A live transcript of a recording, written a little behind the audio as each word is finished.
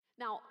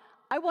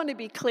I want to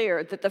be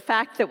clear that the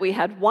fact that we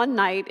had one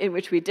night in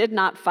which we did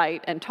not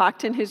fight and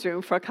talked in his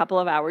room for a couple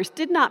of hours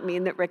did not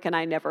mean that Rick and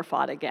I never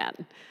fought again.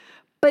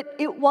 But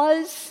it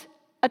was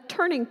a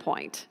turning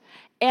point.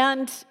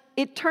 And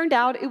it turned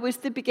out it was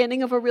the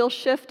beginning of a real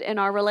shift in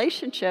our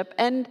relationship.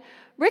 And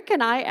Rick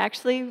and I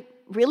actually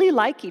really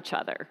like each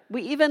other.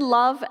 We even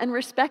love and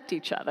respect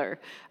each other.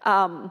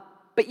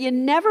 But you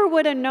never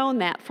would have known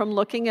that from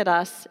looking at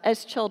us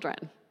as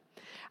children.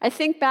 I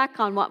think back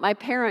on what my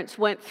parents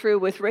went through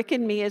with Rick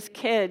and me as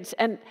kids,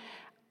 and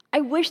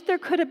I wish there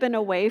could have been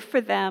a way for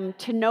them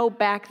to know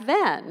back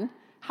then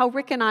how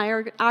Rick and I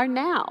are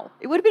now.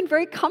 It would have been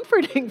very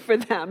comforting for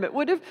them. It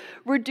would have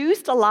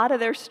reduced a lot of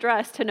their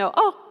stress to know,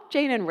 oh,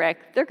 Jane and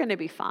Rick, they're going to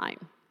be fine,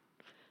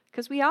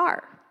 because we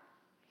are.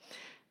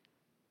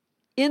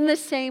 In the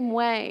same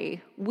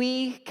way,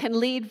 we can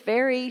lead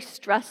very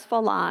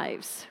stressful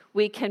lives.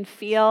 We can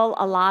feel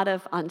a lot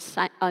of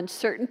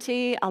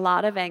uncertainty, a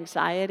lot of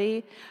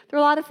anxiety. There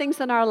are a lot of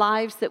things in our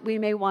lives that we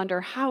may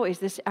wonder, how is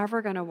this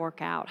ever going to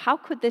work out? How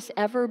could this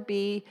ever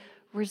be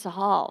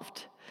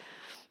resolved?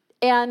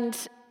 And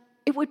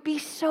it would be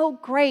so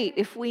great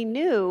if we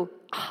knew,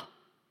 oh,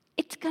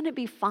 it's going to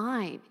be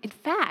fine. In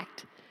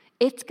fact,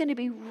 it's going to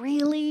be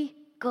really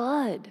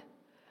good.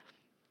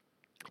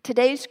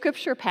 Today's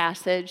scripture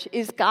passage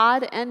is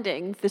God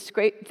ending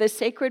the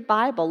sacred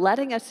Bible,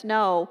 letting us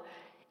know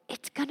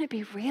it's going to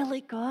be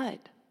really good.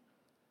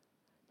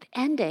 The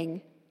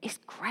ending is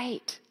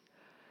great.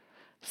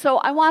 So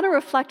I want to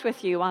reflect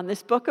with you on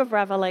this book of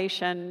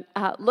Revelation,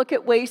 look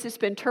at ways it's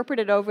been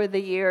interpreted over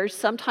the years,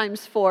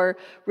 sometimes for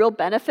real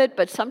benefit,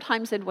 but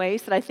sometimes in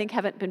ways that I think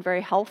haven't been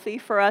very healthy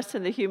for us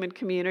in the human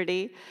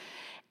community.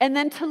 And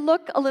then to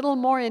look a little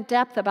more in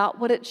depth about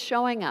what it's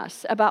showing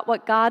us, about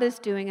what God is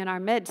doing in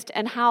our midst,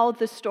 and how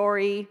the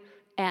story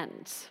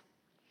ends.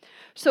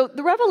 So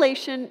the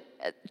Revelation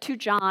to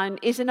John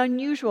is an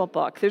unusual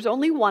book. There's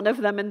only one of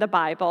them in the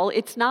Bible.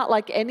 It's not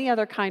like any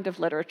other kind of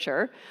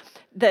literature.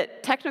 The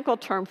technical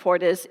term for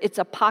it is it's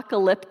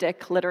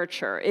apocalyptic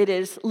literature. It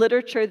is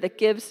literature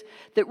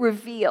that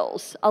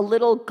reveals a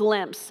little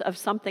glimpse of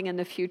something in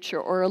the future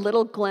or a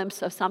little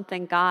glimpse of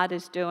something God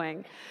is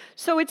doing.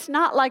 So it's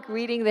not like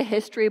reading the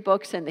history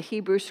books and the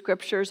Hebrew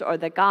scriptures or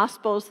the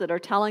Gospels that are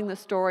telling the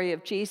story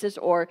of Jesus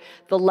or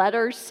the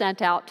letters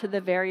sent out to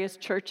the various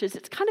churches.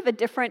 It's kind of a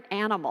different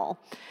animal.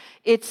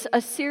 It's a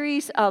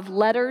series of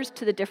letters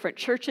to the different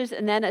churches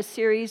and then a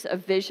series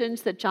of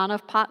visions that John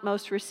of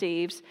Patmos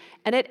receives.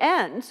 And it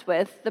ends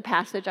with the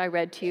passage I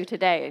read to you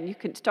today. And you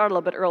can start a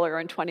little bit earlier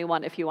in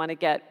 21 if you want to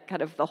get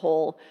kind of the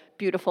whole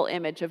beautiful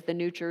image of the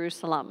New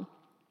Jerusalem.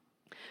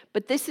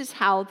 But this is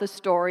how the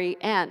story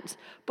ends.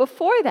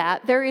 Before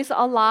that, there is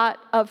a lot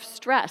of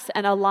stress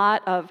and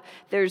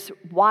there's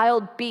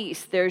wild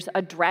beasts, there's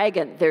a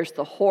dragon, there's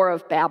the whore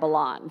of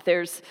Babylon.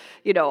 There's,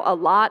 a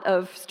lot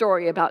of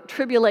story about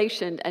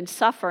tribulation and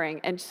suffering.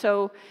 And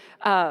so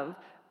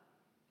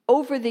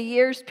over the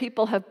years,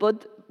 people have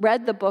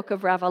read the book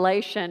of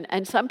Revelation,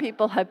 and some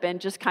people have been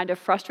just kind of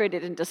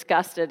frustrated and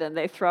disgusted, and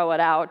they throw it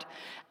out.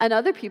 And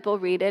other people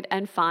read it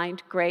and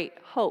find great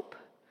hope.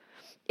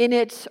 In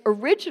its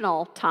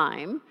original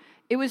time,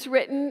 it was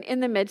written in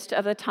the midst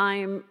of a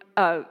time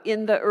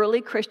in the early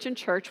Christian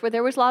church where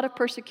there was a lot of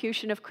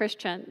persecution of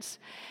Christians.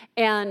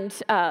 And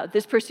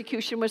this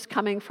persecution was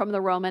coming from the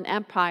Roman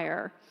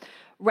Empire.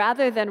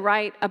 Rather than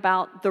write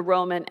about the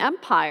Roman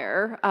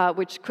Empire,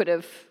 which could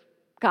have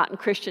gotten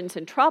Christians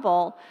in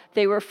trouble,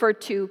 they referred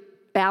to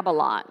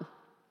Babylon.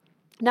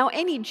 Now,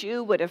 any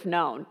Jew would have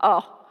known,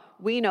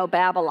 we know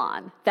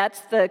Babylon.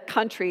 That's the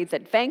country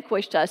that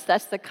vanquished us.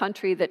 That's the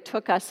country that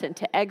took us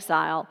into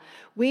exile.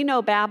 We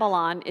know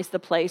Babylon is the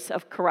place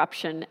of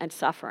corruption and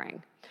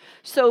suffering.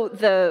 So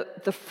the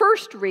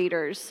first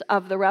readers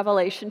of the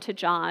Revelation to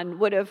John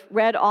would have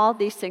read all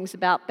these things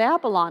about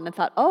Babylon and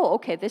thought,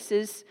 okay, this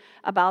is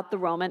about the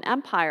Roman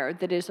Empire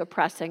that is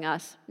oppressing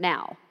us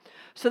now.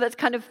 So that's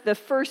kind of the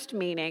first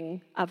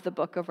meaning of the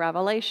book of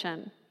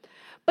Revelation.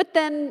 But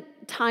then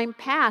time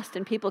passed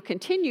and people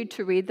continued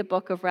to read the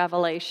book of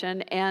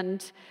Revelation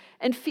and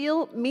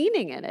feel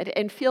meaning in it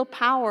and feel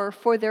power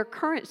for their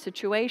current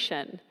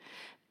situation.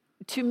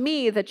 To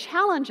me, the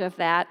challenge of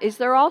that is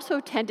there was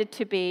a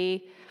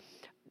tendency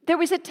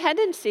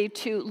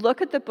to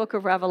look at the book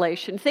of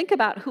Revelation, think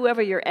about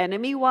whoever your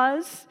enemy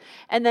was,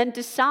 and then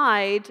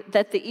decide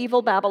that the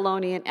evil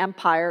Babylonian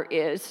Empire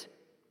is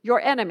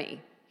your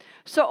enemy.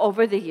 So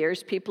over the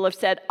years, people have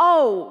said,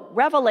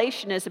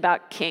 Revelation is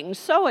about King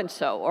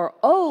so-and-so, or,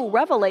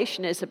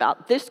 Revelation is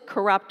about this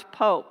corrupt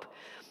pope.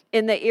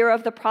 In the era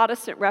of the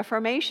Protestant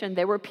Reformation,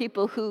 there were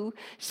people who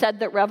said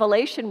that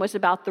Revelation was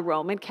about the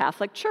Roman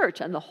Catholic Church,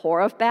 and the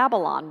whore of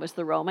Babylon was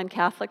the Roman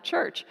Catholic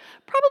Church.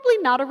 Probably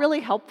not a really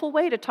helpful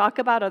way to talk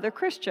about other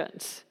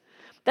Christians.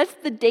 That's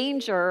the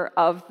danger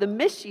of the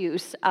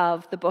misuse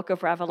of the book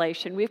of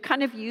Revelation. We've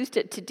kind of used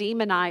it to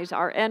demonize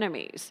our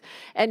enemies.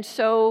 And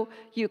so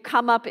you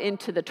come up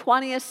into the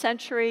 20th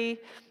century.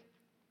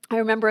 I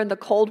remember in the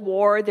Cold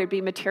War, there'd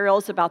be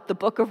materials about the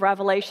book of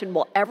Revelation.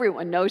 Well,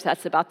 everyone knows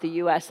that's about the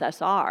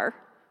USSR.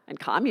 and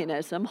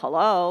communism,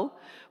 hello.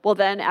 Well,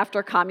 then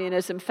after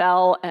communism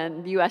fell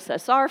and the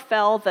USSR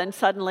fell, then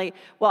suddenly,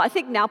 well, I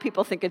think now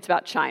people think it's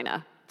about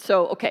China.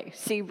 So, okay,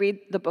 read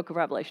the book of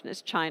Revelation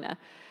as China.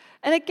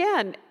 And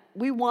again,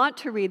 we want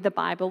to read the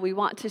Bible. We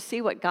want to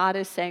see what God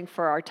is saying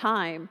for our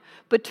time.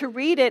 But to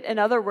read it, in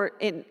other words,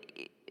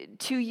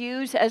 to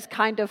use as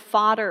kind of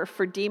fodder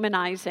for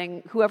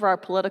demonizing whoever our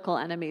political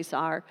enemies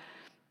are,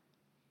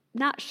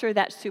 not sure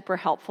that's super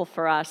helpful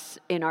for us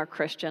in our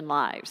Christian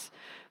lives.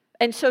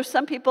 And so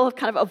some people have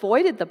kind of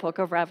avoided the book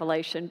of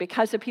Revelation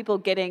because of people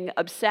getting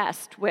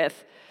obsessed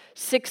with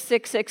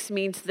 666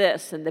 means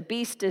this, and the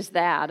beast is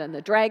that, and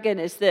the dragon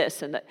is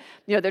this, and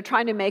they're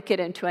trying to make it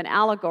into an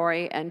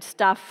allegory and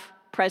stuff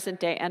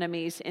present-day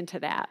enemies into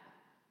that.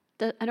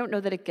 I don't know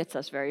that it gets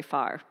us very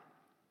far.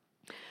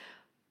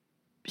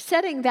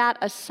 Setting that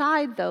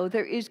aside, though,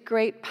 there is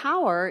great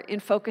power in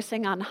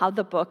focusing on how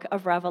the book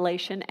of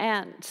Revelation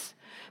ends,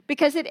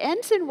 because it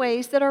ends in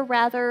ways that are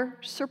rather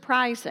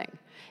surprising.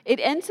 It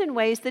ends in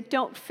ways that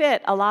don't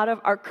fit a lot of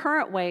our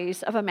current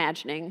ways of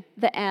imagining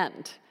the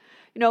end.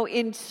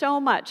 In so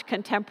much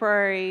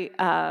contemporary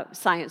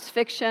science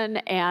fiction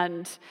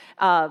and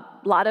a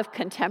lot of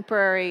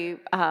contemporary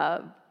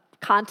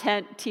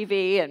content,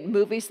 TV, and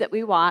movies that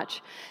we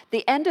watch,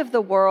 the end of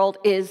the world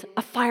is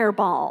a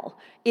fireball.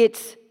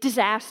 It's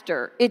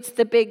disaster. It's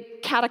the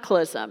big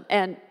cataclysm,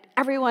 and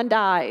everyone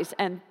dies,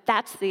 and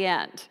that's the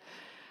end.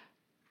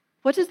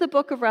 What does the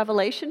book of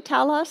Revelation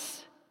tell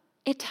us?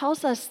 It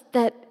tells us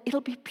that it'll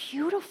be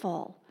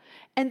beautiful,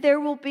 and there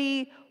will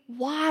be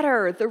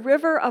water, the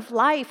river of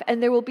life,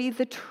 and there will be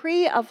the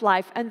tree of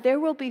life, and there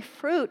will be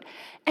fruit.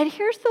 And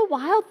here's the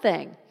wild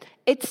thing.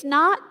 It's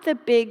not the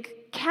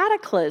big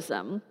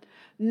cataclysm,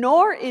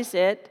 nor is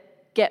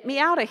it, get me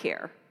out of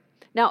here.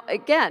 Now,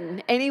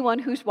 again, anyone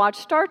who's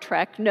watched Star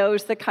Trek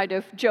knows the kind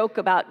of joke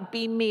about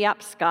beam me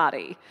up,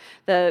 Scotty.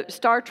 The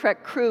Star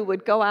Trek crew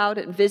would go out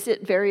and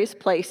visit various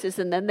places,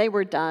 and then they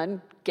were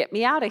done, get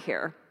me out of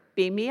here.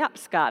 Beam me up,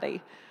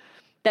 Scotty.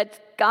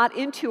 That got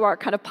into our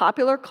kind of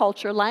popular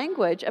culture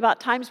language about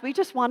times we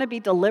just want to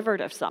be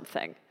delivered of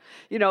something.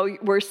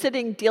 We're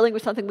sitting dealing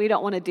with something we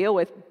don't want to deal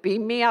with.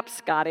 Beam me up,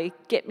 Scotty.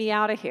 Get me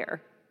out of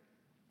here.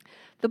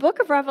 The book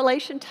of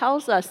Revelation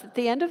tells us that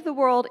the end of the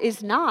world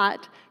is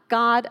not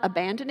God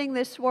abandoning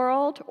this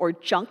world or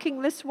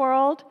junking this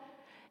world.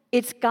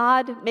 It's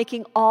God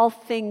making all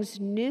things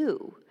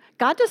new.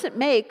 God doesn't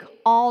make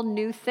all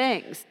new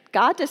things.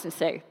 God doesn't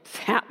say,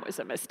 that was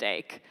a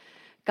mistake.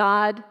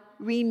 God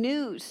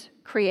renews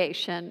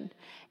creation,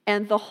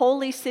 and the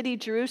holy city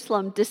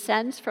Jerusalem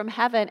descends from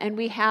heaven, and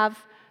we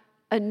have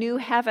a new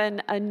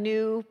heaven, a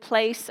new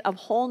place of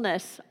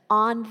wholeness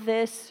on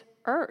this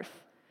earth.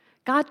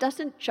 God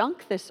doesn't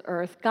junk this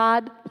earth.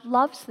 God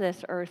loves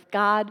this earth.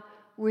 God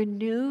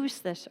renews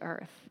this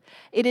earth.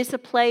 It is a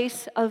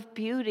place of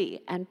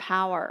beauty and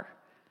power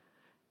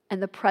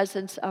and the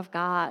presence of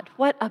God.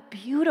 What a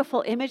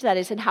beautiful image that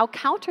is, and how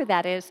counter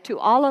that is to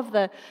all of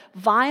the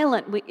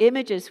violent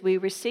images we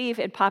receive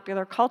in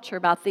popular culture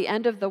about the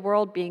end of the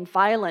world being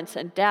violence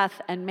and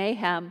death and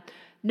mayhem.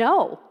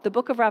 No, the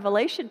book of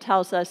Revelation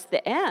tells us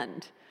the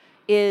end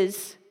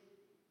is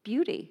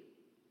beauty.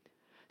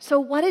 So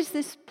what is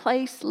this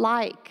place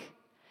like?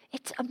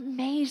 It's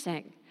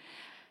amazing.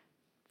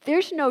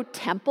 There's no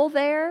temple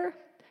there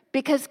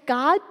because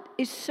God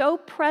is so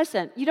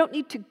present. You don't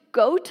need to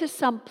go to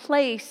some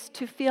place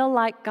to feel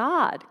like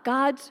God.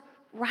 God's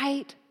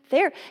right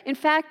there. In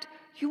fact,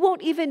 you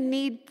won't even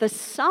need the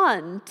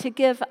sun to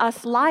give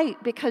us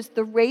light because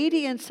the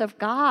radiance of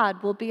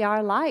God will be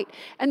our light.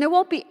 And there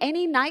won't be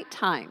any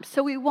nighttime,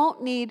 so we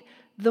won't need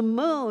the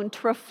moon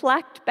to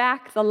reflect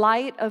back the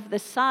light of the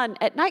sun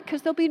at night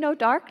because there'll be no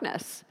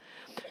darkness.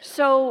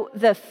 So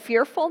the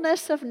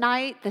fearfulness of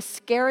night, the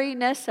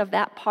scariness of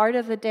that part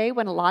of the day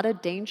when a lot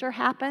of danger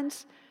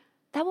happens,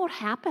 that won't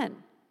happen.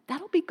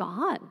 That'll be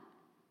gone.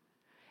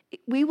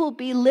 We will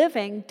be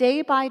living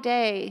day by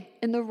day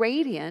in the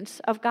radiance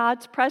of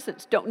God's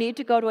presence. Don't need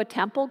to go to a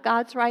temple.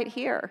 God's right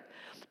here.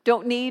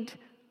 Don't need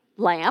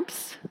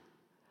lamps.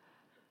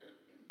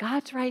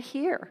 God's right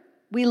here.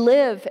 We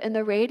live in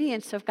the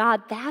radiance of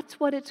God. That's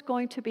what it's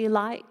going to be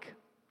like.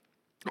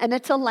 And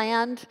it's a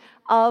land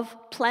of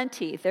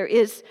plenty. There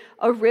is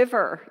a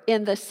river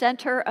in the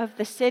center of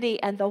the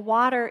city, and the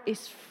water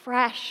is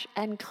fresh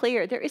and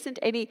clear. There isn't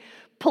any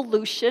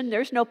pollution.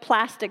 There's no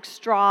plastic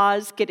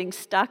straws getting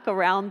stuck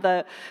around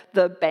the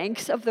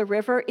banks of the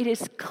river. It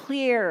is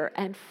clear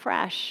and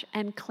fresh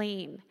and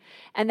clean.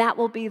 And that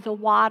will be the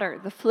water,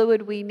 the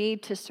fluid we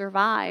need to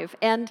survive.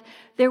 And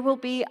there will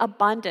be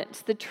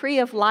abundance. The tree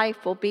of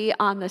life will be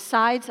on the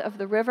sides of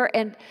the river,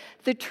 and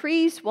the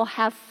trees will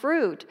have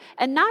fruit.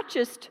 And not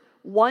just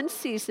one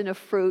season of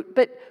fruit,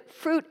 but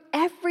fruit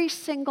every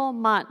single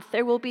month.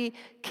 There will be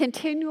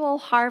continual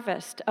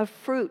harvest of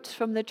fruits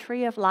from the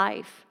tree of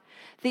life.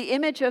 The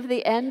image of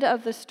the end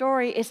of the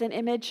story is an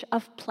image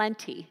of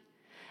plenty,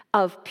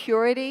 of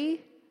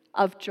purity,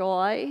 of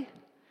joy.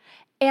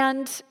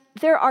 And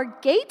there are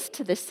gates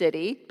to the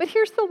city, but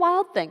here's the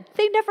wild thing.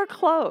 They never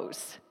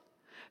close.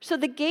 So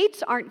the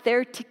gates aren't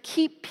there to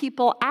keep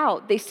people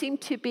out. They seem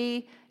to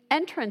be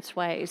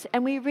entranceways.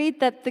 And we read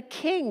that the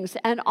kings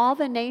and all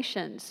the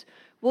nations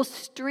will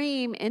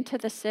stream into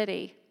the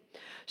city.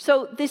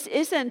 So this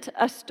isn't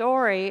a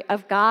story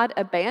of God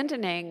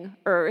abandoning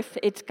earth.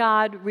 It's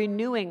God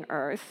renewing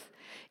earth.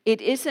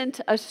 It isn't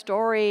a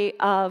story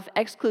of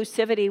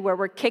exclusivity where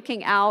we're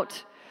kicking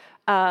out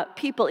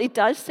people. It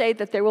does say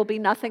that there will be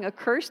nothing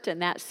accursed in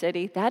that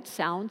city. That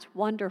sounds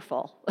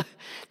wonderful.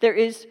 There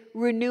is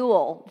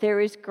renewal. There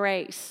is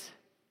grace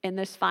in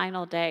this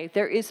final day.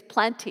 There is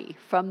plenty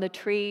from the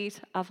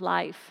trees of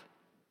life.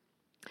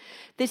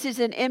 This is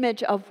an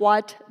image of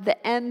what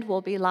the end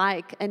will be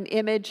like, an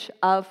image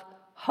of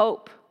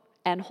hope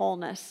and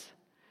wholeness.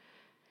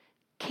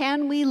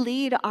 Can we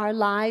lead our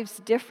lives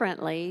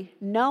differently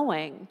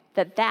knowing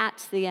that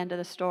that's the end of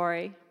the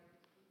story?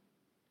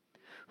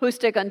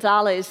 Justo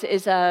Gonzalez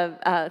is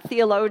a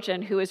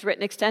theologian who has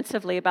written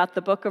extensively about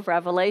the book of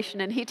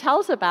Revelation, and he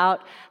tells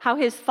about how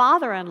his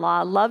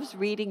father-in-law loves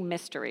reading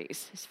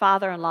mysteries. His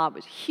father-in-law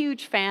was a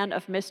huge fan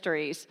of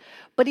mysteries,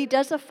 but he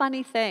does a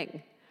funny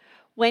thing.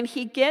 When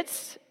he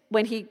is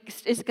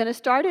going to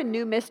start a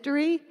new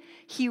mystery,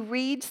 he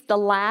reads the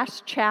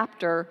last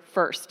chapter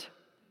first.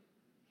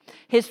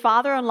 His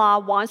father-in-law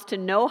wants to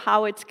know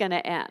how it's going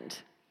to end.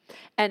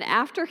 And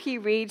after he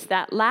reads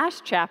that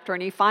last chapter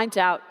and he finds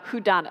out who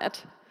done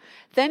it,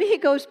 then he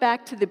goes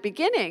back to the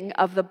beginning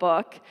of the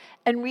book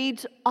and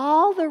reads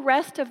all the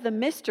rest of the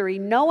mystery,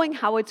 knowing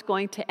how it's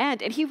going to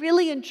end. And he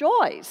really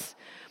enjoys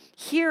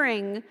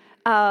hearing,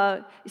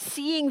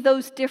 seeing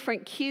those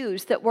different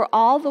cues that were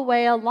all the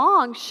way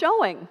along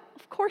showing,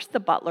 of course the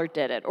butler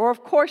did it, or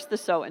of course the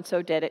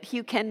so-and-so did it.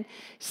 You can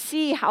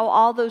see how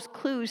all those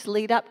clues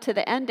lead up to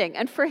the ending.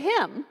 And for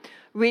him,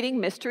 reading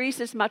mysteries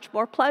is much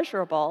more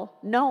pleasurable,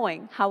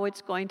 knowing how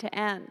it's going to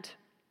end.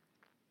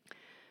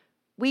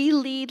 We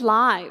lead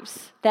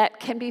lives that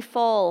can be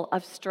full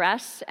of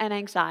stress and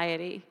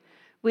anxiety.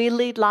 We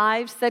lead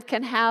lives that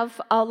can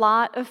have a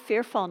lot of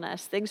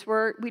fearfulness, things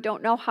where we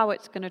don't know how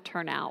it's going to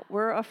turn out.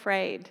 We're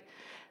afraid.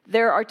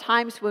 There are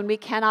times when we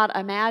cannot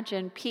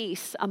imagine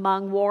peace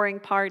among warring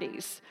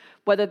parties,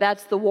 whether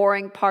that's the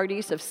warring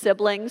parties of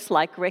siblings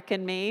like Rick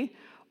and me,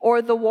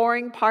 or the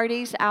warring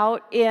parties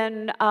out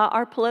in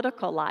our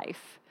political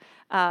life.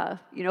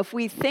 If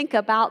we think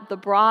about the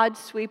broad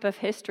sweep of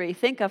history,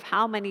 think of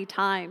how many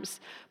times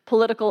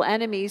political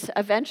enemies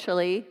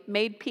eventually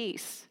made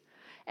peace.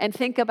 And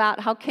think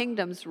about how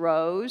kingdoms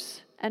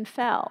rose and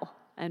fell,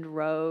 and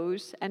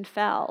rose and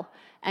fell,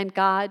 and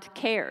God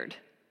cared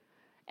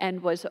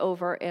and was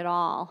over it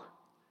all.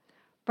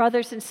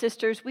 Brothers and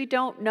sisters, we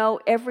don't know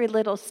every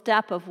little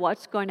step of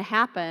what's going to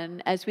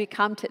happen as we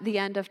come to the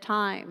end of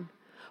time.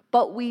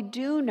 But we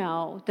do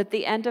know that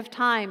the end of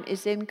time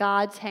is in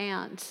God's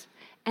hands,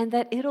 and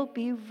that it'll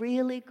be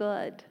really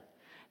good.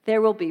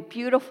 There will be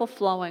beautiful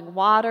flowing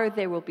water.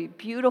 There will be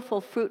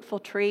beautiful fruitful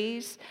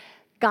trees.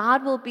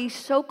 God will be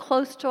so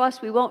close to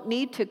us, we won't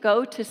need to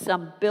go to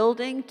some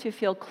building to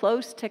feel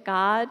close to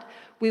God.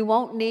 We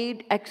won't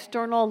need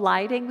external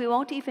lighting. We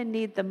won't even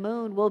need the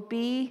moon. We'll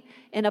be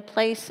in a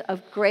place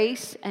of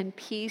grace and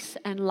peace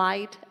and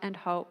light and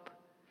hope.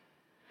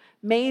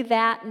 May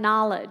that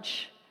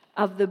knowledge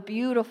of the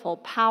beautiful,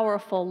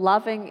 powerful,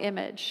 loving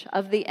image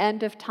of the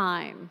end of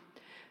time,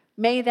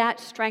 may that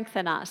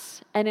strengthen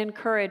us and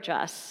encourage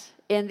us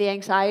in the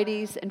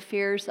anxieties and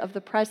fears of the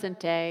present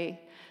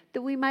day,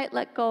 that we might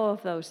let go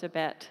of those a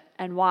bit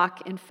and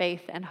walk in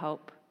faith and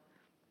hope.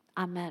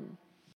 Amen.